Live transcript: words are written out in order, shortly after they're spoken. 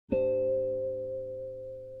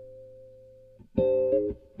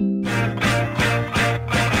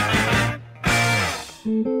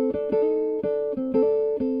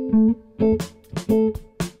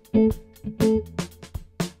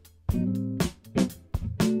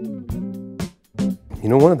You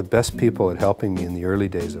know, one of the best people at helping me in the early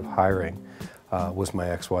days of hiring was my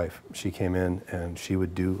ex-wife. She came in and she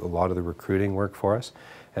would do a lot of the recruiting work for us.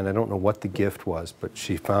 And I don't know what the gift was, but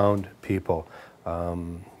she found people.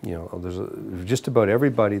 You know, just about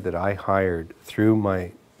everybody that I hired through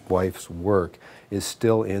my wife's work is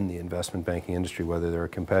still in the investment banking industry, whether they're a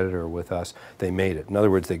competitor or with us, they made it. In other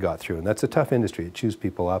words, they got through. And that's a tough industry. It chews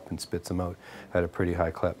people up and spits them out at a pretty high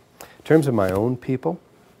clip. In terms of my own people,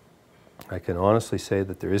 I can honestly say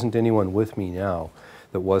that there isn't anyone with me now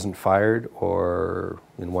that wasn't fired or,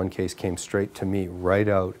 in one case, came straight to me right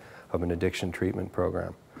out of an addiction treatment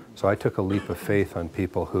program. So I took a leap of faith on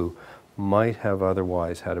people who might have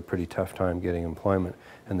otherwise had a pretty tough time getting employment.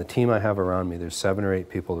 And the team I have around me, there's 7 or 8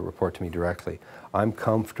 people that report to me directly. I'm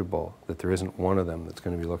comfortable that there isn't one of them that's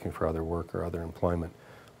going to be looking for other work or other employment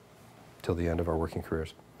till the end of our working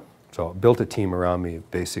careers. So I built a team around me,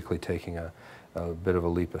 basically taking a bit of a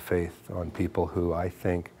leap of faith on people who I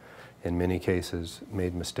think in many cases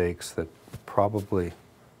made mistakes that probably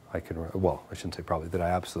I can, well, I shouldn't say probably, that I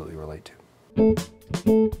absolutely relate to.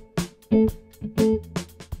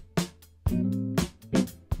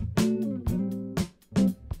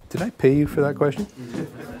 Did I pay you for that question?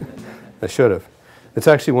 I should have. It's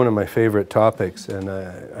actually one of my favorite topics, and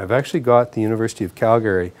I've actually got the University of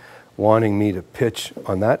Calgary wanting me to pitch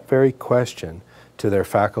on that very question to their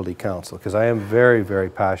faculty council, because I am very, very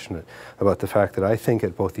passionate about the fact that I think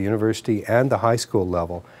at both the university and the high school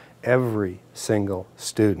level, every single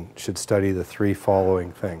student should study the 3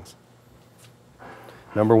 following things.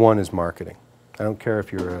 Number 1 is marketing. I don't care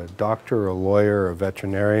if you're a doctor, a lawyer, a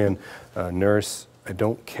veterinarian, a nurse, I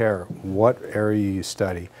don't care what area you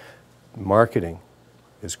study. Marketing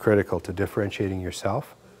is critical to differentiating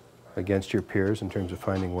yourself against your peers in terms of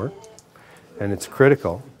finding work. And it's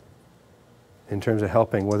critical in terms of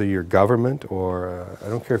helping, whether you're government or I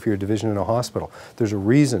don't care if you're a division in a hospital. There's a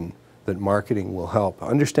reason that marketing will help.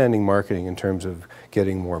 Understanding marketing in terms of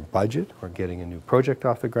getting more budget or getting a new project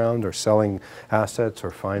off the ground or selling assets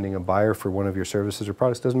or finding a buyer for one of your services or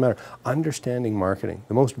products, doesn't matter. Understanding marketing.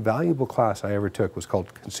 The most valuable class I ever took was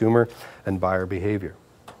called Consumer and Buyer Behavior.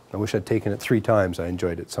 I wish I'd taken it 3 times. I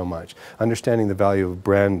enjoyed it so much. Understanding the value of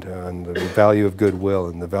brand and the value of goodwill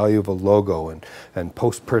and the value of a logo and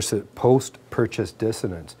post-purchase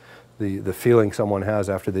dissonance. The feeling someone has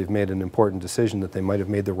after they've made an important decision that they might have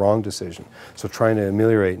made the wrong decision. So trying to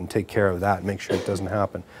ameliorate and take care of that, make sure it doesn't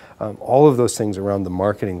happen. All of those things around the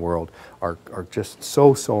marketing world are just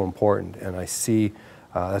so, so important. And I see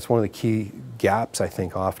that's one of the key gaps, I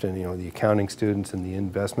think, often, you know, the accounting students and the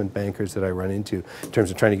investment bankers that I run into in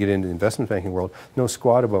terms of trying to get into the investment banking world know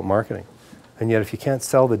squat about marketing. And yet if you can't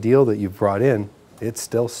sell the deal that you've brought in, it's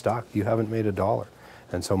still stuck. You haven't made a dollar.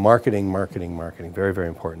 And so marketing, marketing, marketing, very, very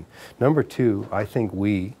important. Number 2, I think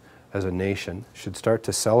we, as a nation, should start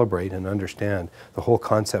to celebrate and understand the whole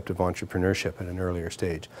concept of entrepreneurship at an earlier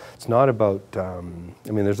stage. It's not about, I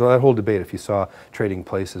mean, there's that whole debate, if you saw Trading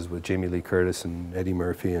Places with Jamie Lee Curtis and Eddie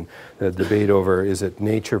Murphy, and the debate over, is it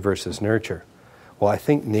nature versus nurture? Well, I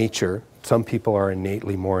think nature, some people are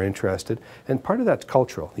innately more interested, and part of that's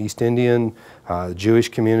cultural. The East Indian, Jewish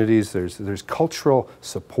communities, there's cultural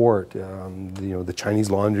support. You know, the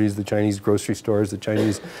Chinese laundries, the Chinese grocery stores, the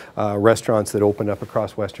Chinese restaurants that opened up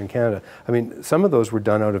across Western Canada. I mean, some of those were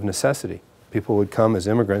done out of necessity. People would come as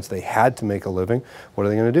immigrants, they had to make a living. What are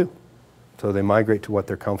they going to do? So they migrate to what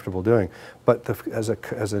they're comfortable doing. But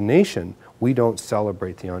as a nation, we don't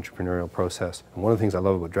celebrate the entrepreneurial process. And one of the things I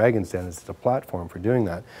love about Dragon's Den is it's a platform for doing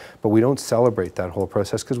that. But we don't celebrate that whole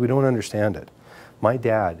process because we don't understand it. My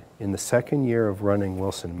dad, in the 2nd year of running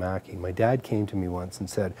Wilson Mackey, my dad came to me once and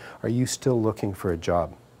said, "Are you still looking for a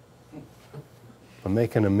job?" I'm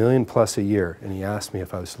making $1 million+ a year, and he asked me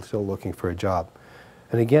if I was still looking for a job.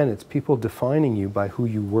 And again, it's people defining you by who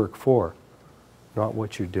you work for, not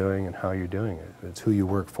what you're doing and how you're doing it. It's who you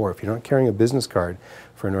work for. If you're not carrying a business card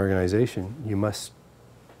for an organization, you must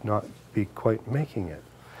not be quite making it.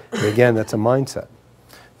 And again, that's a mindset.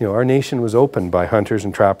 You know, our nation was opened by hunters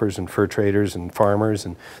and trappers and fur traders and farmers,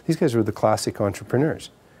 and these guys were the classic entrepreneurs.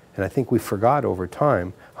 And I think we forgot over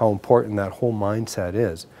time how important that whole mindset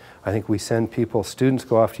is. I think we send people, students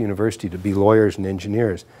go off to university to be lawyers and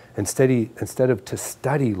engineers, instead of to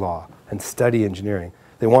study law and study engineering.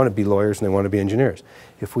 They want to be lawyers and they want to be engineers.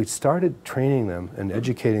 If we started training them and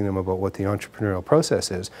educating them about what the entrepreneurial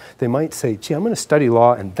process is, they might say, gee, I'm going to study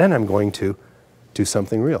law and then I'm going to do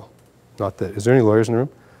something real. Not that, is there any lawyers in the room?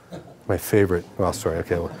 My favorite, well, sorry,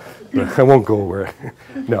 okay, well, I won't go where,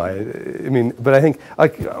 no, I mean, but I think,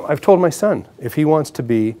 I've told my son, if he wants to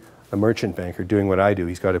be a merchant banker doing what I do,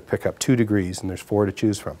 he's got to pick up 2 degrees, and there's 4 to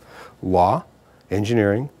choose from. Law,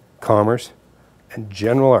 engineering, commerce, and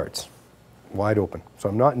general arts, wide open. So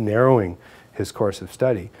I'm not narrowing his course of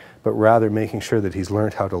study, but rather making sure that he's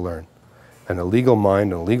learned how to learn. And a legal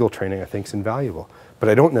mind and a legal training I think is invaluable. But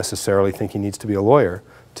I don't necessarily think he needs to be a lawyer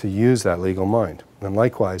to use that legal mind. And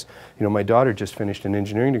likewise, you know, my daughter just finished an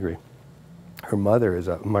engineering degree. Her mother is,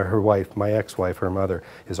 her wife, my ex-wife, her mother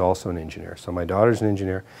is also an engineer. So my daughter's an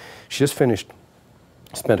engineer. She just finished,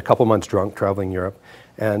 spent a couple months drunk traveling Europe,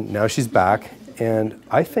 and now she's back, and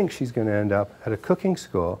I think she's going to end up at a cooking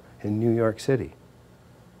school in New York City.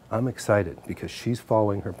 I'm excited because she's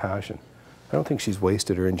following her passion. I don't think she's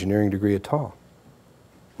wasted her engineering degree at all.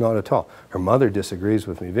 Not at all. Her mother disagrees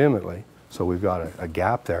with me vehemently, so we've got a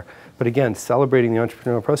gap there. But again, celebrating the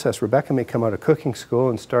entrepreneurial process, Rebecca may come out of cooking school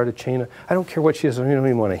and start a chain of, I don't care what she is, I don't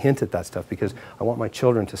even want to hint at that stuff because I want my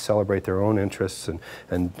children to celebrate their own interests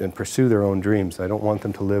and pursue their own dreams. I don't want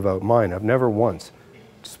them to live out mine. I've never once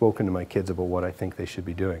spoken to my kids about what I think they should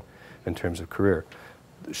be doing in terms of career.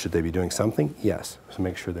 Should they be doing something? Yes, so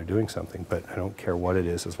make sure they're doing something, but I don't care what it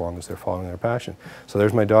is as long as they're following their passion. So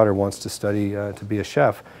there's my daughter wants to study to be a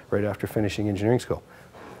chef right after finishing engineering school.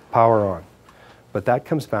 Power on. But that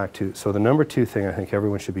comes back to, so the number 2 thing I think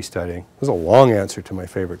everyone should be studying, this is a long answer to my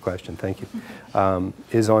favorite question, thank you,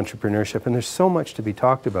 is entrepreneurship. And there's so much to be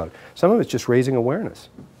talked about. Some of it's just raising awareness.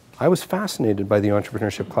 I was fascinated by the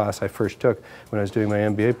entrepreneurship class I first took when I was doing my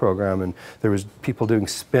MBA program, and there was people doing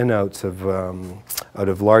spin-outs of, out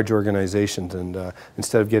of large organizations, and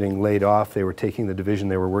instead of getting laid off, they were taking the division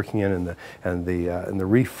they were working in, and the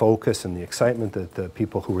refocus and the excitement that the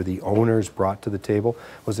people who were the owners brought to the table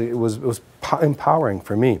was empowering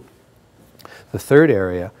for me. The third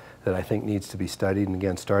area that I think needs to be studied, and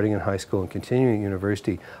again, starting in high school and continuing at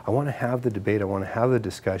university, I want to have the debate, I want to have the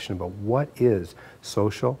discussion about what is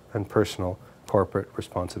social and personal corporate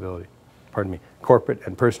responsibility. Pardon me, corporate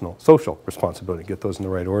and personal social responsibility, get those in the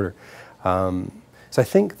right order. So I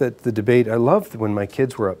think that the debate, I loved when my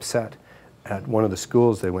kids were upset at one of the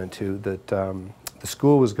schools they went to that the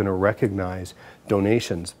school was going to recognize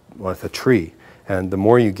donations with a tree, and the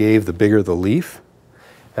more you gave, the bigger the leaf.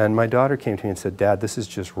 And my daughter came to me and said, Dad, this is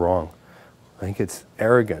just wrong. I think it's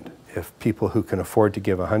arrogant if people who can afford to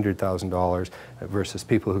give $100,000 versus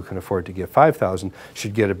people who can afford to give $5,000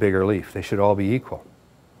 should get a bigger leaf. They should all be equal.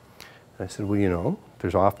 And I said, well, you know,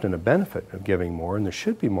 there's often a benefit of giving more, and there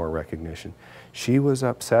should be more recognition. She was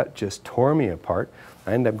upset, just tore me apart.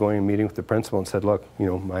 I ended up going and meeting with the principal and said, look, you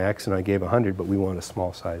know, my ex and I gave 100, but we want a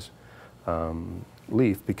small size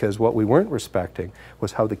leaf, because what we weren't respecting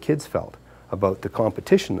was how the kids felt about the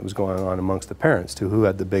competition that was going on amongst the parents to who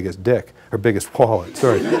had the biggest dick, or biggest wallet,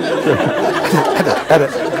 sorry.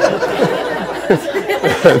 Edit.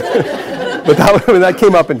 But that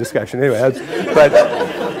came up in discussion anyway. But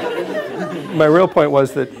my real point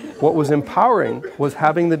was that what was empowering was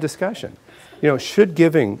having the discussion. You know, should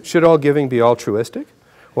all giving be altruistic?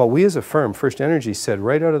 Well, we as a firm, First Energy, said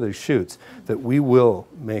right out of the chutes that we will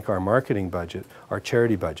make our marketing budget our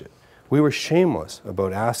charity budget. We were shameless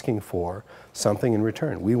about asking for something in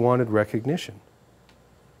return. We wanted recognition.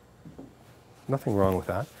 Nothing wrong with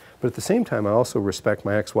that. But at the same time, I also respect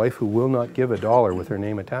my ex-wife who will not give $1 with her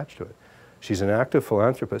name attached to it. She's an active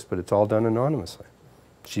philanthropist, but it's all done anonymously.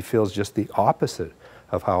 She feels just the opposite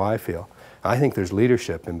of how I feel. I think there's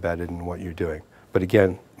leadership embedded in what you're doing. But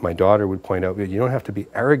again, my daughter would point out, you don't have to be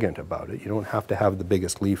arrogant about it. You don't have to have the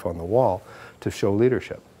biggest leaf on the wall to show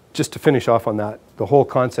leadership. Just to finish off on that, the whole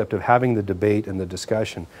concept of having the debate and the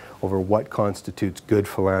discussion over what constitutes good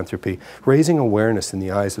philanthropy, raising awareness in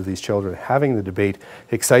the eyes of these children, having the debate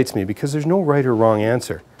excites me because there's no right or wrong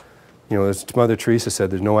answer. You know, as Mother Teresa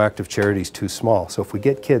said, there's no act of charity too small. So if we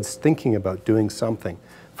get kids thinking about doing something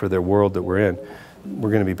for their world that we're in, we're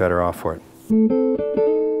going to be better off for it.